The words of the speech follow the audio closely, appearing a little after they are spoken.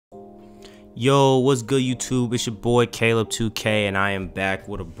Yo, what's good YouTube? It's your boy Caleb2K and I am back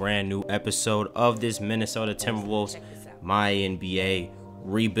with a brand new episode of this Minnesota Timberwolves MyNBA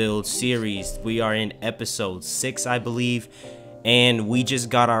rebuild series. We are in episode 6, I believe, and we just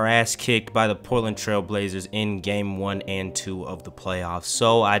got our ass kicked by the Portland Trail Blazers in game 1 and 2 of the playoffs.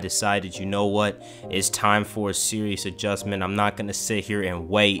 So I decided, you know what, it's time for a serious adjustment. I'm not going to sit here and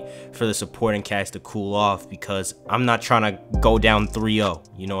wait for the supporting cast to cool off because I'm not trying to go down 3-0.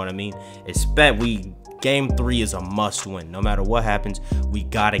 You know what I mean? Game 3 is a must win. No matter what happens, we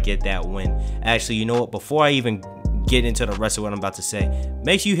got to get that win. Actually, you know what? Before I even get into the rest of what I'm about to say,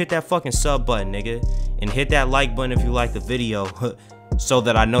 make sure you hit that fucking sub button, nigga, and hit that like button if you like the video so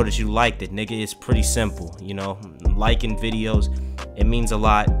that I know that you liked it, nigga. It's pretty simple, you know. Liking videos, it means a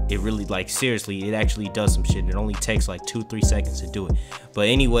lot. It really, like, seriously, it actually does some shit. It only takes like 2-3 seconds to do it. But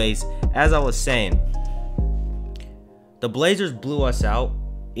anyways, as I was saying, the Blazers blew us out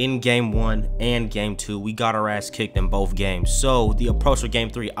in game 1 and game 2. We got our ass kicked in both games. So the approach for game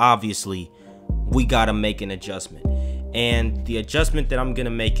 3, obviously, we gotta make an adjustment. And the adjustment that I'm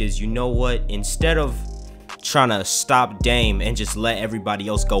gonna make is, you know what, instead of trying to stop Dame and just let everybody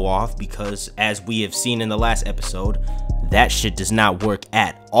else go off, because as we have seen in the last episode, that shit does not work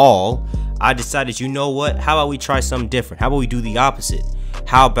at all, I decided, you know what, how about we try something different? How about we do the opposite?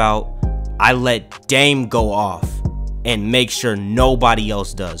 How about I let Dame go off and make sure nobody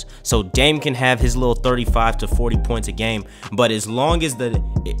else does? So Dame can have his little 35 to 40 points a game, but as long as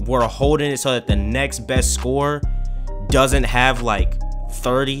we're holding it so that the next best scorer doesn't have like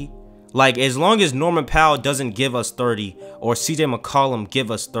 30, like as long as Norman Powell doesn't give us 30 or CJ McCollum give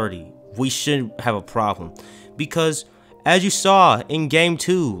us 30, we shouldn't have a problem. Because as you saw in game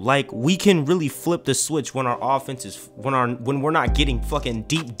 2, like, we can really flip the switch when our offense is when we're not getting fucking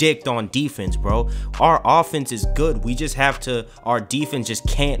deep dicked on defense, bro. Our offense is good. We just have to, our defense just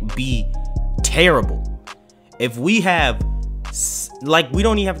can't be terrible. If we have, like, we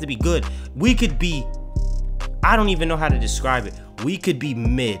don't even have to be good. We could be, I don't even know how to describe it. We could be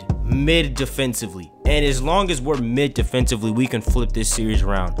mid defensively. And as long as we're mid defensively, we can flip this series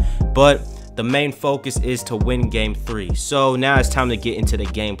around. But the main focus is to win game 3. So now it's time to get into the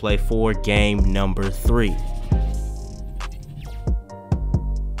gameplay for game number 3.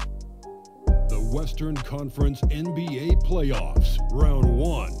 The Western Conference NBA Playoffs, round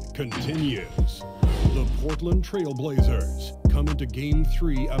 1 continues. The Portland Trail Blazers come into game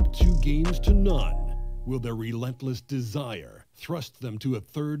 3 up 2 games to none. Will their relentless desire thrust them to a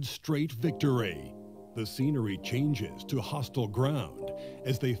 3rd straight victory? The scenery changes to hostile ground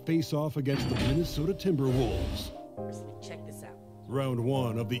as they face off against the Minnesota Timberwolves. Check this out. Round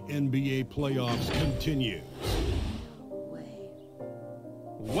 1 of the NBA playoffs continues.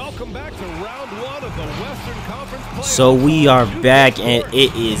 Welcome back to round 1 of the Western Conference playoffs. So we are back and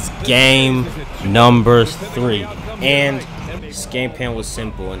it is game number 3. And this game plan was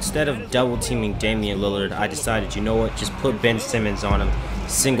simple. Instead of double teaming Damian Lillard, I decided, you know what, just put Ben Simmons on him.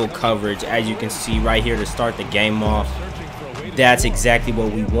 Single coverage, as you can see right here to start the game off. That's exactly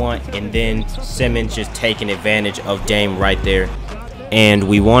what we want. And then Simmons just taking advantage of Dame right there. And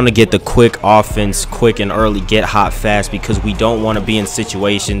we want to get the quick offense quick and early, get hot fast, because we don't want to be in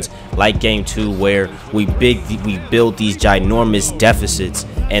situations like game 2 where we build these ginormous deficits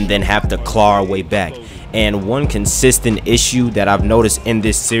and then have to claw our way back. And one consistent issue that I've noticed in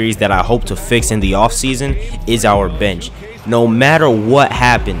this series that I hope to fix in the offseason is our bench. No matter what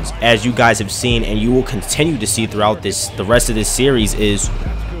happens, as you guys have seen and you will continue to see throughout the rest of this series, is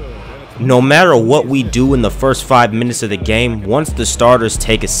no matter what we do in the first 5 minutes of the game, once the starters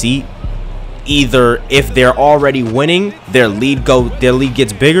take a seat, either if they're already winning, their lead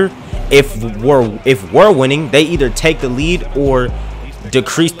gets bigger. If we're winning, they either take the lead or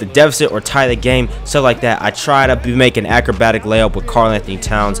decrease the deficit or tie the game, stuff like that. I try to make an acrobatic layup with Karl-Anthony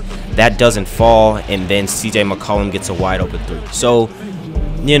Towns. That doesn't fall, and then CJ McCollum gets a wide open 3. So,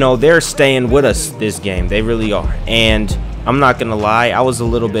 you know, they're staying with us this game. They really are. And I'm not gonna lie, I was a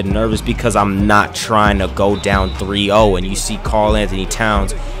little bit nervous because I'm not trying to go down 3-0, and you see Karl-Anthony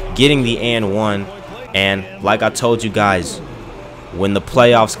Towns getting the and 1. And like I told you guys, when the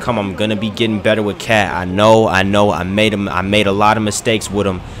playoffs come, I'm gonna be getting better with Cat. I know. I made a lot of mistakes with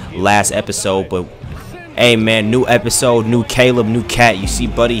him last episode, but hey, man, new episode, new Caleb, new Cat. You see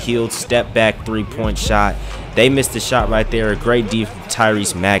Buddy Hield step back 3-point shot. They missed the shot right there. A great defense,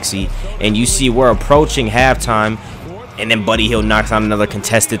 Tyrese Maxey, and you see we're approaching halftime, and then Buddy Hield knocks out another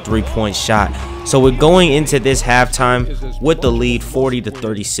contested 3-point shot. So we're going into this halftime with the lead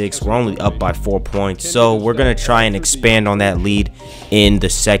 40-36. We're only up by 4 points. So we're going to try and expand on that lead in the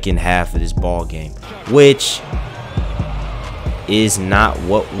second half of this ball game, which is not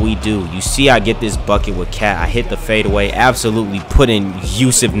what we do. You see, I get this bucket with Cat. I hit the fadeaway, absolutely putting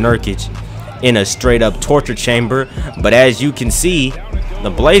Yusuf Nurkic in a straight up torture chamber. But as you can see, the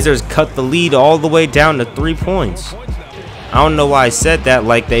Blazers cut the lead all the way down to 3 points. I don't know why I said that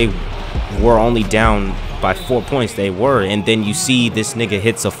like they were only down by 4 points. They were. And then you see this nigga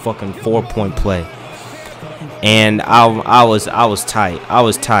hits a fucking 4-point play. And I was tight. I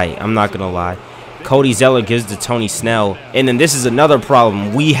was tight. I'm not gonna lie. Cody Zeller gives to Tony Snell. And then this is another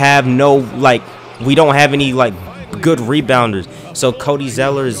problem. We have no, like, we don't have any, like, good rebounders. So Cody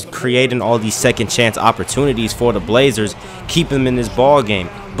Zeller is creating all these second chance opportunities for the Blazers, keep them in this ball game.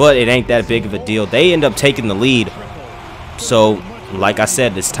 But it ain't that big of a deal. They end up taking the lead. So, like I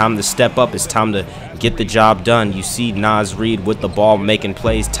said, it's time to step up. It's time to get the job done. You see Naz Reid with the ball making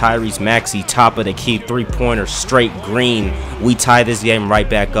plays. Tyrese Maxey, top of the key, 3-pointer, straight green. We tie this game right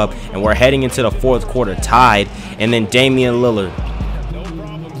back up, and we're heading into the fourth quarter tied. And then Damian Lillard.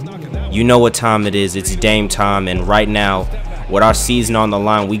 You know what time it is. It's Dame time, and right now, with our season on the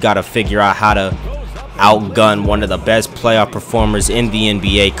line, we got to figure out how to outgun one of the best playoff performers in the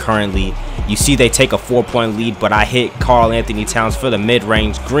NBA currently. You see they take a 4-point lead, but I hit Karl Anthony Towns for the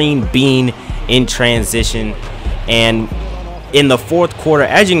mid-range. Green bean in transition. And in the fourth quarter,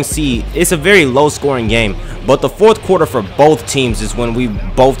 as you can see, it's a very low-scoring game. But the fourth quarter for both teams is when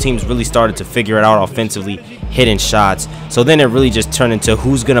both teams really started to figure it out offensively, hitting shots. So then it really just turned into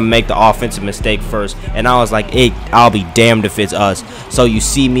who's going to make the offensive mistake first. And I was like, hey, I'll be damned if it's us. So you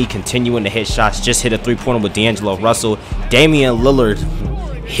see me continuing to hit shots. Just hit a 3-pointer with D'Angelo Russell. Damian Lillard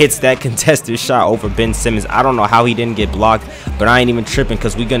hits that contested shot over Ben Simmons. I don't know how he didn't get blocked, but I ain't even tripping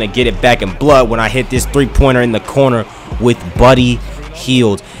because we're going to get it back in blood when I hit this 3-pointer in the corner with Buddy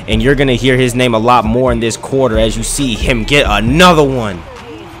Hield. And you're going to hear his name a lot more in this quarter as you see him get another one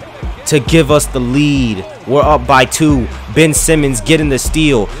to give us the lead. We're up by 2. Ben Simmons getting the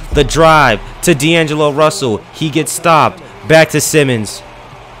steal. The drive to D'Angelo Russell. He gets stopped. Back to Simmons.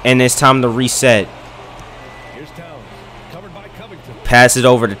 And it's time to reset. Pass it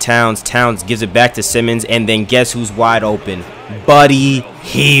over to Towns. Towns gives it back to Simmons. And then guess who's wide open? Buddy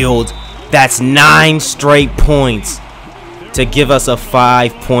Hield. That's 9 straight points to give us a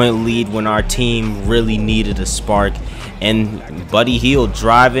 5-point lead when our team really needed a spark. And Buddy Hield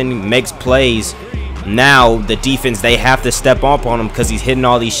driving, makes plays. Now the defense, they have to step up on him because he's hitting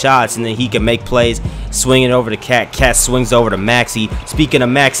all these shots, and then he can make plays. Swing it over to Cat. Cat swings over to Maxey. Speaking of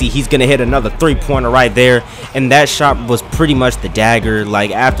Maxey, he's going to hit another 3-pointer right there. And that shot was pretty much the dagger.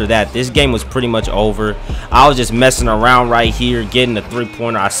 Like, after that, this game was pretty much over. I was just messing around right here, getting the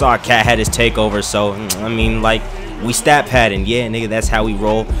 3-pointer. I saw Cat had his takeover, so, I mean, like, we stat padding. Yeah, nigga, that's how we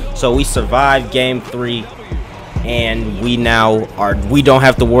roll. So we survived game 3. And we don't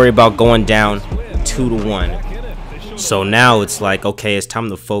have to worry about going down 2-1. So now it's like, okay, it's time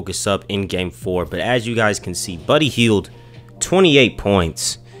to focus up in game 4. But as you guys can see, Buddy Hield, 28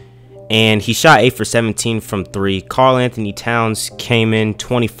 points. And he shot 8 for 17 from 3. Karl Anthony Towns came in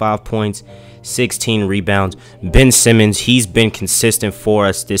 25 points, 16 rebounds. Ben Simmons, he's been consistent for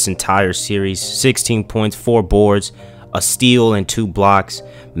us this entire series. 16 points, 4 boards, a steal, and 2 blocks.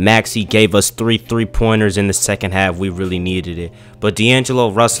 Maxey gave us 3 3-pointers in the second half. We really needed it. But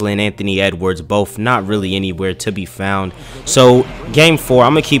D'Angelo Russell and Anthony Edwards, both not really anywhere to be found. So game 4,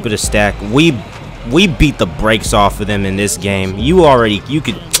 I'm gonna keep it a stack. We beat the brakes off of them in this game.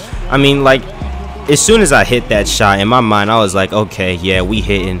 I mean, like, as soon as I hit that shot, in my mind I was like, okay, yeah, we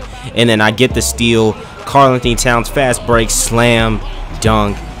hitting. And then I get the steal. Karl Anthony Towns fast break, slam,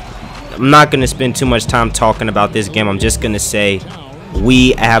 dunk. I'm not gonna spend too much time talking about this game. I'm just gonna say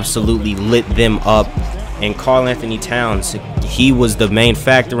we absolutely lit them up. And Karl Anthony Towns, he was the main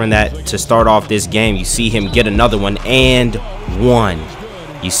factor in that to start off this game. You see him get another one and one.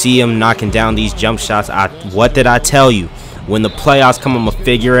 You see him knocking down these jump shots. What did I tell you? When the playoffs come, I'm gonna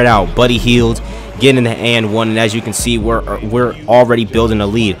figure it out. Buddy Hield getting the and one, and as you can see, we're already building a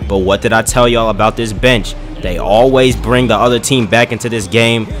lead. But what did I tell y'all about this bench? They always bring the other team back into this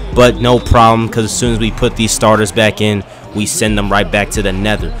game, but no problem, because as soon as we put these starters back in, we send them right back to the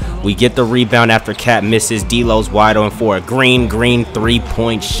nether. We get the rebound after Cat misses. D'Lo's wide open for a green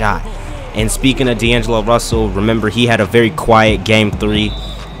 3-point shot. And speaking of D'Angelo Russell, remember he had a very quiet game 3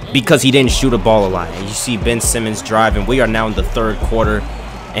 because he didn't shoot a ball a lot. And you see Ben Simmons driving. We are now in the third quarter,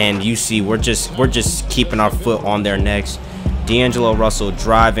 and you see we're just keeping our foot on their necks. D'Angelo Russell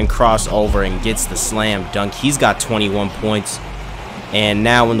driving, crossover, and gets the slam dunk. He's got 21 points. And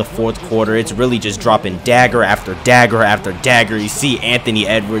now in the fourth quarter, it's really just dropping dagger after dagger after dagger. You see Anthony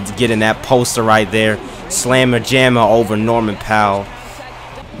Edwards getting that poster right there. Slammer jammer over Norman Powell.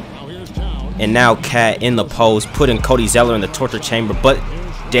 And now Cat in the post, putting Cody Zeller in the torture chamber, but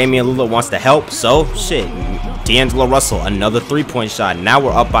Damian Lillard wants to help, so shit. D'Angelo Russell, another 3-point shot. Now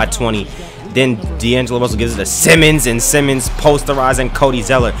we're up by 20. Then D'Angelo Russell gives it to Simmons, and Simmons posterizing Cody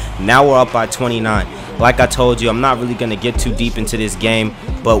Zeller. Now we're up by 29. Like I told you, I'm not really going to get too deep into this game,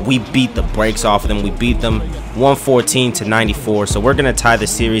 but we beat the brakes off of them. We beat them 114-94. So we're going to tie the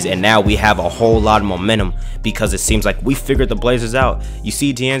series, and now we have a whole lot of momentum because it seems like we figured the Blazers out. You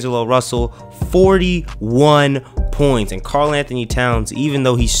see D'Angelo Russell, 41 points, and Karl Anthony Towns, even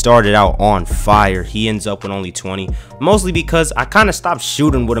though he started out on fire, he ends up with only 20, mostly because I kind of stopped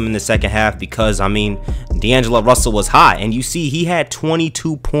shooting with him in the second half because, I mean, D'Angelo Russell was hot, and you see he had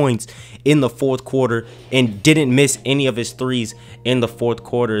 22 points in the fourth quarter and didn't miss any of his threes in the fourth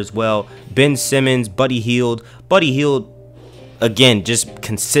quarter as well. Ben Simmons, Buddy Hield, again, just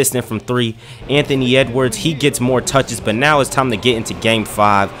consistent from three. Anthony Edwards, he gets more touches, but now it's time to get into game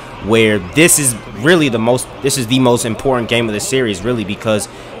 5, where this is really the most important game of the series, really, because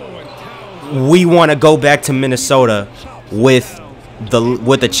we want to go back to Minnesota with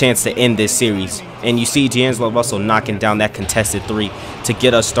a chance to end this series. And you see D'Angelo Russell knocking down that contested 3 to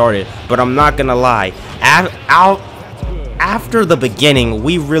get us started. But I'm not gonna lie, after the beginning,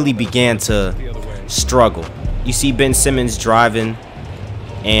 we really began to struggle. You see Ben Simmons driving,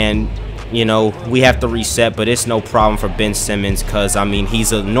 and you know, we have to reset, but it's no problem for Ben Simmons because, I mean,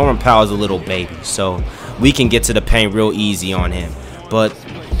 Norman Powell's a little baby, so we can get to the paint real easy on him. But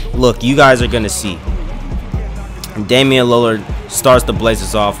look, you guys are gonna see Damian Lillard starts the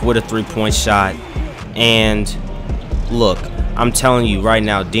Blazers off with a 3-point shot, and look, I'm telling you right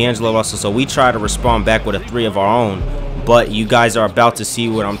now, D'Angelo Russell, so we try to respond back with a 3 of our own, but you guys are about to see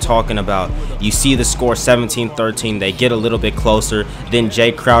what I'm talking about. You see the score 17-13. They get a little bit closer. Then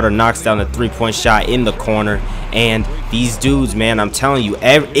Jay Crowder knocks down a 3-point shot in the corner. And these dudes, man, I'm telling you,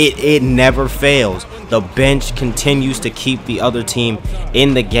 it never fails. The bench continues to keep the other team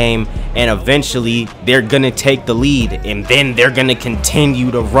in the game. And eventually, they're going to take the lead. And then they're going to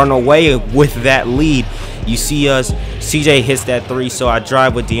continue to run away with that lead. You see us, CJ hits that 3, so I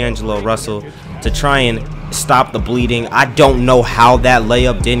drive with D'Angelo Russell to try and stop the bleeding. I don't know how that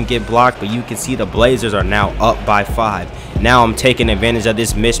layup didn't get blocked, but you can see the Blazers are now up by 5. Now I'm taking advantage of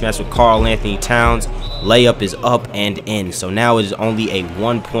this mismatch with Karl Anthony Towns. Layup is up and in, so now it is only a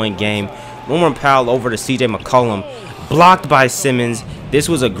 1-point game. Norman Powell over to CJ McCollum, blocked by Simmons. This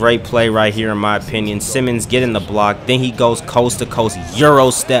was a great play right here in my opinion. Simmons getting the block, then he goes coast to coast Euro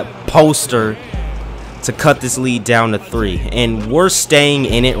step poster to cut this lead down to 3, and we're staying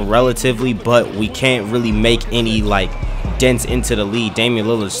in it relatively, but we can't really make any like dents into the lead. Damian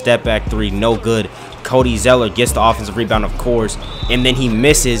Lillard step back 3, no good. Cody Zeller gets the offensive rebound, of course, and then he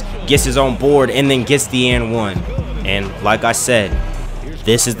misses, gets his own board, and then gets the and 1. And like I said,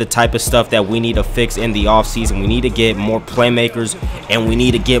 this is the type of stuff that we need to fix in the offseason. We need to get more playmakers, and we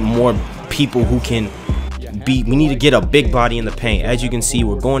need to get more people who can we need to get a big body in the paint. As you can see,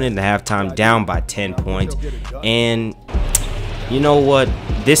 we're going into halftime down by 10 points, and you know what,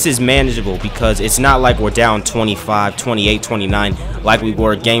 this is manageable because it's not like we're down 25, 28, 29 like we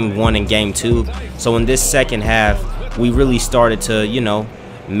were game 1 and game 2. So in this second half, we really started to, you know,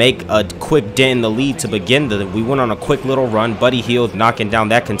 make a quick dent in the lead to begin we went on a quick little run. Buddy Hield knocking down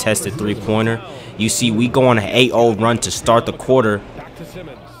that contested 3-pointer. You see we go on an 8-0 run to start the quarter,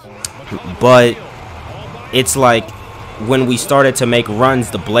 but it's like when we started to make runs,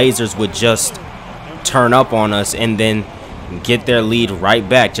 the Blazers would just turn up on us and then get their lead right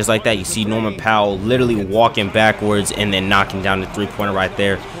back, just like that. You see Norman Powell literally walking backwards and then knocking down the 3-pointer right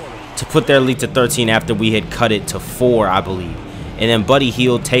there to put their lead to 13 after we had cut it to 4, I believe. And then Buddy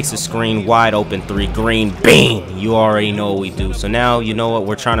Hield takes a screen, wide open 3, green, bang! You already know what we do. So now, you know what,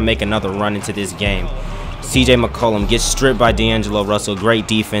 we're trying to make another run into this game. CJ McCollum gets stripped by D'Angelo Russell. Great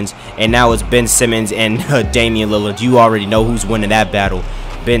defense. And now it's Ben Simmons and Damian Lillard. You already know who's winning that battle.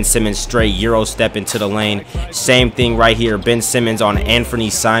 Ben Simmons straight Euro step into the lane. Same thing right here. Ben Simmons on Anthony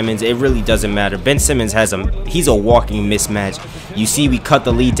Simons. It really doesn't matter. Ben Simmons he's a walking mismatch. You see we cut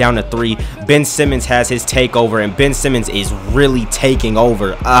the lead down to 3. Ben Simmons has his takeover, and Ben Simmons is really taking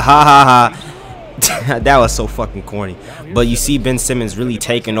over. That was so fucking corny. But you see Ben Simmons really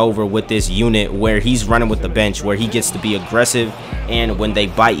taking over with this unit where he's running with the bench, where he gets to be aggressive, and when they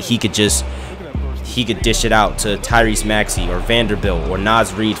bite, he could dish it out to Tyrese Maxey or Vanderbilt or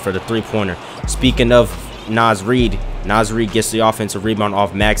Naz Reid for the 3-pointer. Speaking of Naz Reid gets the offensive rebound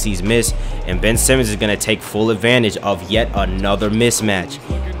off Maxey's miss, and Ben Simmons is going to take full advantage of yet another mismatch.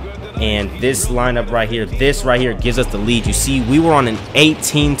 And this lineup right here, gives us the lead. You see, we were on an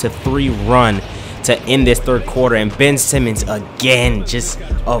 18-3 run to end this third quarter. And Ben Simmons again just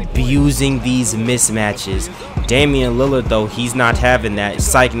abusing these mismatches. Damian Lillard, though, he's not having that.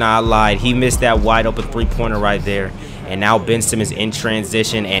 Psych, nah, I lied. He missed that wide open three-pointer right there. And now Ben Simmons in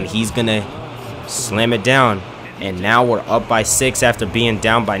transition, and he's going to slam it down. And now we're up by 6 after being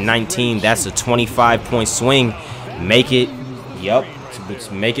down by 19. That's a 25-point swing. Make it, yep,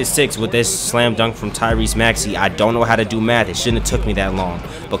 make it 6 with this slam dunk from Tyrese Maxey. I don't know how to do math. It shouldn't have took me that long.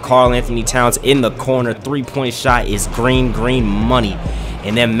 But Karl-Anthony Towns in the corner, three-point shot is green money.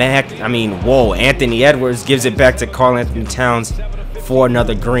 And then Anthony Edwards gives it back to Karl-Anthony Towns for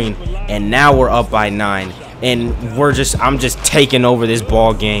another green. And now we're up by 9. And I'm just taking over this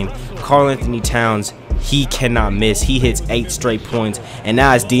ball game. Karl-Anthony Towns, he cannot miss. He hits 8 straight points. And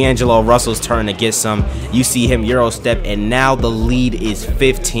now it's D'Angelo Russell's turn to get some. You see him Euro step, and now the lead is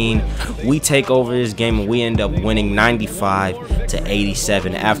 15. We take over this game, and we end up winning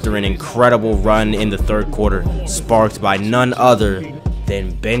 95-87 after an incredible run in the third quarter, sparked by none other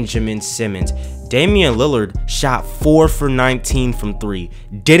than Benjamin Simmons. Damian Lillard shot 4 for 19 from 3.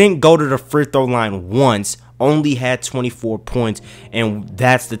 Didn't go to the free throw line once. Only had 24 points. And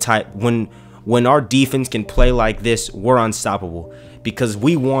that's the type, when our defense can play like this, we're unstoppable. Because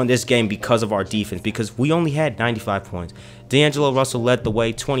we won this game because of our defense. Because we only had 95 points. D'Angelo Russell led the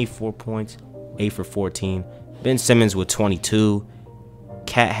way, 24 points, 8 for 14. Ben Simmons with 22.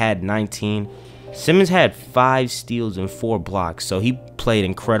 Cat had 19. Simmons had 5 steals and 4 blocks. So he played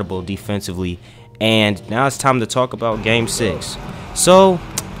incredible defensively. And now it's time to talk about Game 6. So,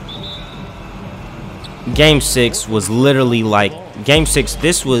 Game 6 was literally like, Game 6,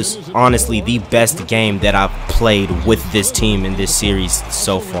 this was honestly the best game that I've played with this team in this series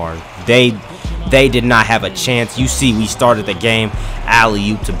so far. They did not have a chance. You see, we started the game,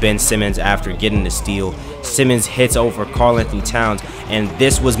 alley-oop to Ben Simmons after getting the steal. Simmons hits over Karl-Anthony Towns, and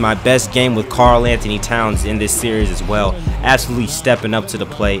this was my best game with Karl-Anthony Towns in this series as well. Absolutely stepping up to the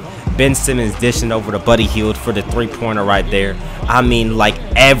plate. Ben Simmons dishing over to Buddy Hield for the three-pointer right there. I mean, like,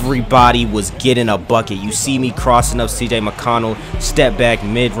 everybody was getting a bucket. You see me crossing up CJ McConnell, step back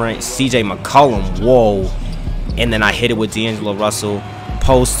mid-range, CJ McCollum, whoa. And then I hit it with D'Angelo Russell,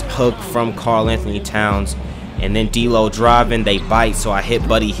 post hook from Karl-Anthony Towns. And then D-Lo driving, they bite, so I hit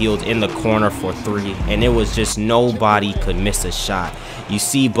Buddy Hield in the corner for 3. And it was just nobody could miss a shot. You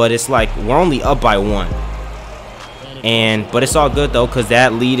see, but it's like we're only up by 1. But it's all good, though, because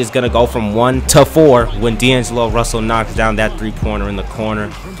that lead is going to go from 1 to 4 when D'Angelo Russell knocks down that three-pointer in the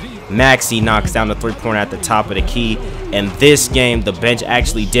corner. Maxey knocks down the three-pointer at the top of the key. And this game, the bench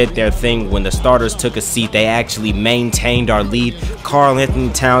actually did their thing. When the starters took a seat, they actually maintained our lead.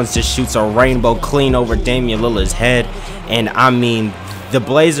 Karl-Anthony Towns just shoots a rainbow clean over Damian Lillard's head. And, I mean, the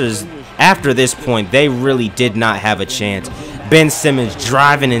Blazers, after this point, they really did not have a chance. Ben Simmons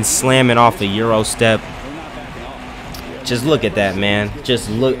driving and slamming off a Euro step. Just look at that, man. Just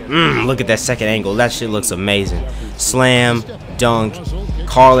look at that second angle. That shit looks amazing. Slam, dunk.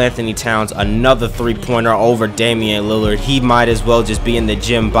 Karl-Anthony Towns, another three-pointer over Damian Lillard. He might as well just be in the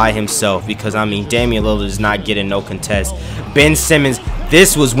gym by himself because, I mean, Damian Lillard is not getting no contest. Ben Simmons,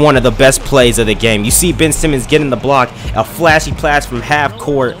 this was one of the best plays of the game. You see Ben Simmons getting the block, a flashy pass from half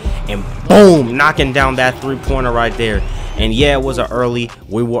court, and boom, knocking down that three-pointer right there. And yeah, it was an early.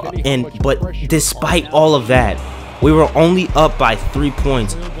 We were in, but despite all of that, we were only up by 3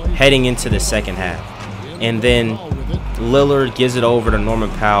 points heading into the second half. And then Lillard gives it over to Norman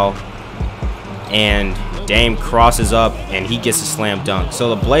Powell, and Dame crosses up, and he gets a slam dunk.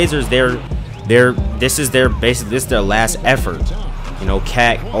 So the Blazers, this is their last effort. You know,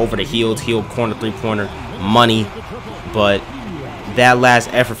 Cat over to Hield corner three-pointer, money, but that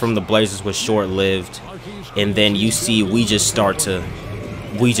last effort from the Blazers was short-lived. And then you see we just start to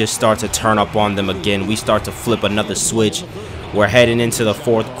turn up on them again. We start to flip another switch. We're heading into the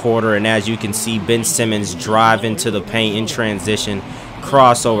fourth quarter, and as you can see, Ben Simmons drive into the paint in transition.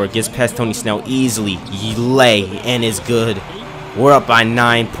 Crossover, gets past Tony Snell easily. Lay, and it's good. We're up by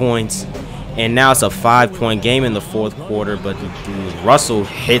 9 points. And now it's a 5-point game in the fourth quarter, but Russell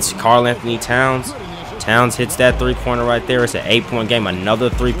hits Karl-Anthony Towns. Towns hits that three-pointer right there. It's an 8-point game. Another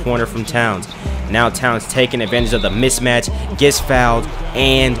three-pointer from Towns. Now Towns taking advantage of the mismatch, gets fouled,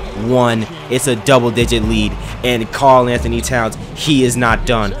 and won. It's a double-digit lead. And Karl-Anthony Towns, he is not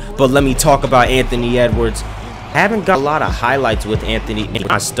done. But let me talk about Anthony Edwards. I haven't got a lot of highlights with Anthony. I'm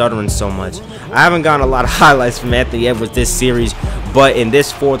not stuttering so much. I haven't gotten a lot of highlights from Anthony Edwards this series, but in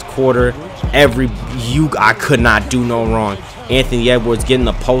this fourth quarter, I could not do no wrong. Anthony Edwards getting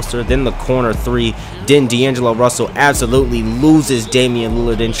the poster, then the corner three. Then D'Angelo Russell absolutely loses Damian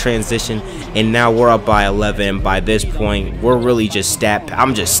Lillard in transition, and now we're up by 11. And by this point, we're really just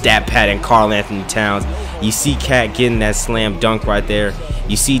I'm just stat padding Karl Anthony Towns. You see Cat getting that slam dunk right there.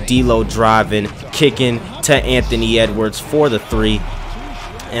 You see D'Lo driving, kicking to Anthony Edwards for the three.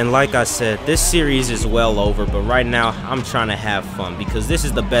 And like I said, this series is well over, but right now I'm trying to have fun because this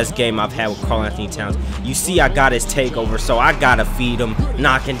is the best game I've had with Karl Anthony Towns. You see I got his takeover, so I gotta feed him,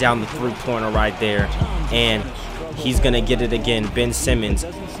 knocking down the three-pointer right there. And he's gonna get it again. Ben Simmons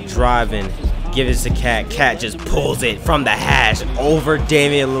driving, give it to Cat. Cat just pulls it from the hash over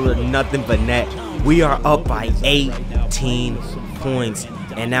Damian Lillard, nothing but net. We are up by 18 points.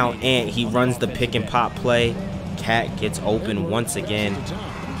 And now Ant, he runs the pick and pop play. Cat gets open once again.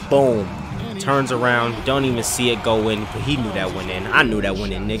 Boom. Turns around. Don't even see it go in. But he knew that went in. I knew that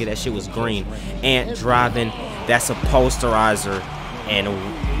went in, nigga. That shit was green. Ant driving. That's a posterizer. And,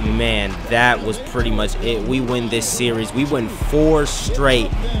 man, that was pretty much it. We win this series. We win 4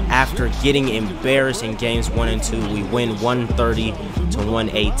 straight after getting embarrassed in games 1 and 2. We win 130 to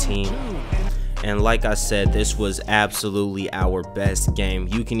 118. And like I said, this was absolutely our best game.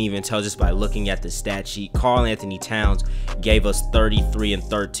 You can even tell just by looking at the stat sheet. Karl Anthony Towns gave us 33 and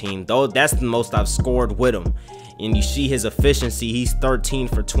 13, though that's the most I've scored with him. And you see his efficiency, he's 13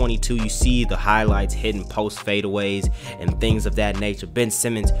 for 22. You see the highlights, hitting post fadeaways and things of that nature. Ben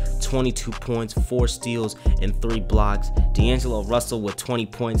Simmons, 22 points, 4 steals, and 3 blocks. D'Angelo Russell with 20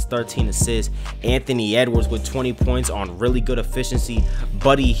 points, 13 assists. Anthony Edwards with 20 points on really good efficiency.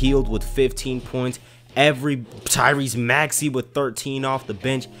 Buddy Hield with 15 points. Tyrese Maxey with 13 off the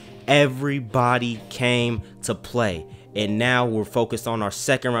bench. Everybody came to play. And now we're focused on our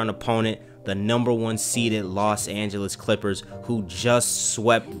second round opponent, the #1 seeded Los Angeles Clippers, who just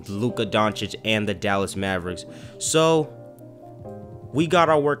swept Luka Doncic and the Dallas Mavericks. So we got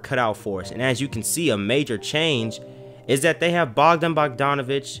our work cut out for us. And as you can see, a major change is that they have Bogdan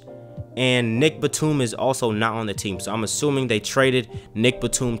Bogdanovic, and Nick Batum is also not on the team. So I'm assuming they traded Nick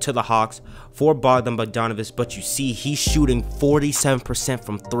Batum to the Hawks for Bogdan Bogdanovic. But you see he's shooting 47%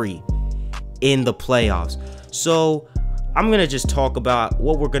 from 3 in the playoffs. So I'm going to just talk about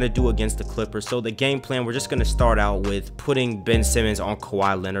what we're going to do against the Clippers. So the game plan, we're just going to start out with putting Ben Simmons on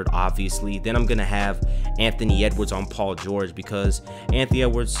Kawhi Leonard, obviously. Then I'm going to have Anthony Edwards on Paul George because Anthony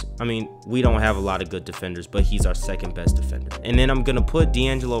Edwards, I mean, we don't have a lot of good defenders, but he's our second best defender. And then I'm going to put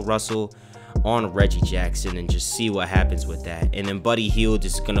D'Angelo Russell on Reggie Jackson and just see what happens with that. And then Buddy Hield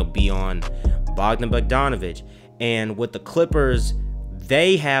is going to be on Bogdan Bogdanovic. And with the Clippers,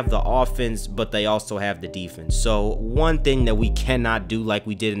 they have the offense, but they also have the defense. So one thing that we cannot do like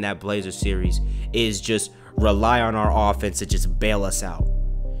we did in that Blazers series is just rely on our offense to just bail us out.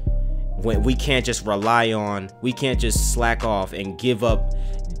 When we can't just we can't just slack off and give up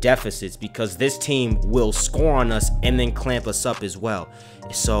deficits, because this team will score on us and then clamp us up as well.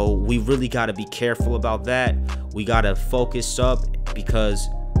 So we really got to be careful about that. We got to focus up because,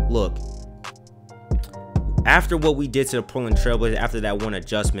 look, after what we did to the Portland Trailblazers after that one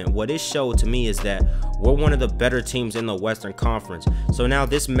adjustment, what it showed to me is that we're one of the better teams in the Western Conference. So now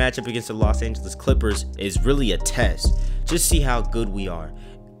this matchup against the Los Angeles Clippers is really a test. Just see how good we are.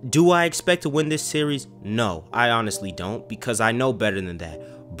 Do I expect to win this series? No, I honestly don't, because I know better than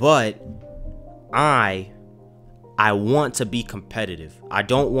that. But I want to be competitive. I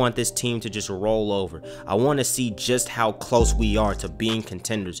don't want this team to just roll over. I want to see just how close we are to being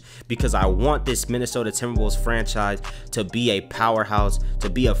contenders, because I want this Minnesota Timberwolves franchise to be a powerhouse, to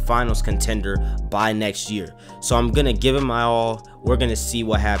be a finals contender by next year. So I'm going to give it my all. We're going to see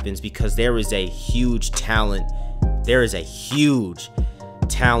what happens, because there is a huge talent. There is a huge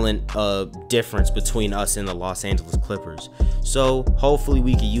talent difference between us and the Los Angeles Clippers. So hopefully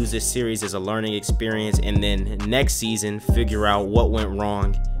we can use this series as a learning experience, and then next season figure out what went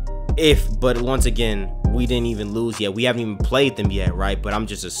wrong. But once again, we didn't even lose yet. We haven't even played them yet, right? But I'm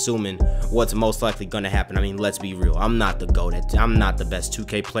just assuming what's most likely going to happen. I mean, let's be real. I'm not the GOAT. I'm not the best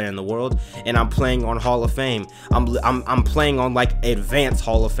 2K player in the world, and I'm playing on Hall of Fame. I'm playing on like advanced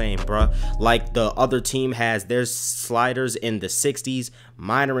Hall of Fame, bruh. Like the other team has their sliders in the 60s,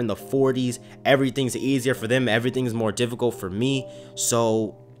 mine are in the 40s. Everything's easier for them. Everything's more difficult for me.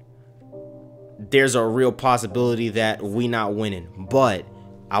 So there's a real possibility that we not winning, but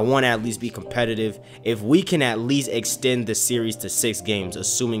I want to at least be competitive. If we can at least extend the series to 6 games,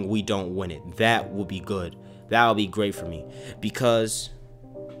 assuming we don't win it, that would be good. That would be great for me, because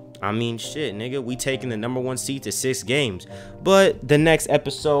I mean, shit, nigga, we taking the #1 seed to 6 games. But the next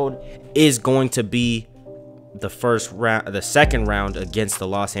episode is going to be the second round against the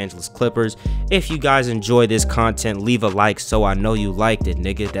Los Angeles Clippers. If you guys enjoy this content, leave a like so I know you liked it,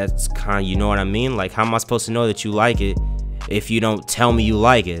 nigga. That's kind of, you know what I mean? Like, how am I supposed to know that you like it if you don't tell me you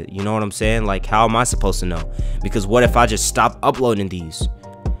like it? You know what I'm saying? Like, how am I supposed to know? Because what if I just stop uploading these?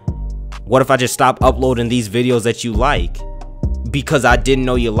 What if I just stop uploading these videos that you like? Because I didn't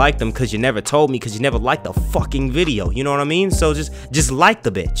know you liked them, because you never told me, because you never liked the fucking video. You know what I mean? So just like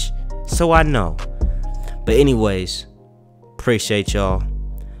the bitch so I know. But anyways, appreciate y'all.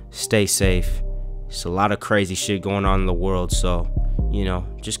 Stay safe. There's a lot of crazy shit going on in the world, so, you know,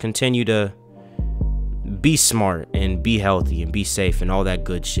 just continue to be smart and be healthy and be safe and all that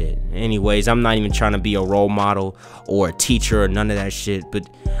good shit. Anyways, I'm not even trying to be a role model or a teacher or none of that shit, but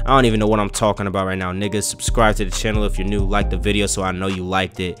I don't even know what I'm talking about right now. Niggas, subscribe to the channel if you're new, like the video so I know you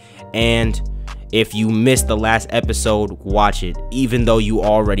liked it, and if you missed the last episode, watch it, even though you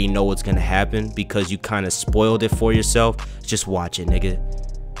already know what's gonna happen because you kind of spoiled it for yourself. Just watch it, nigga.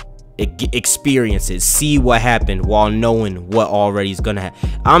 Experience it, see what happened while knowing what already is gonna happen.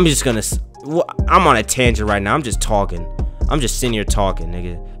 I'm on a tangent right now. I'm just talking. I'm just sitting here talking,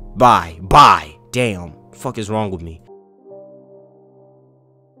 nigga. Bye. Damn. Fuck is wrong with me?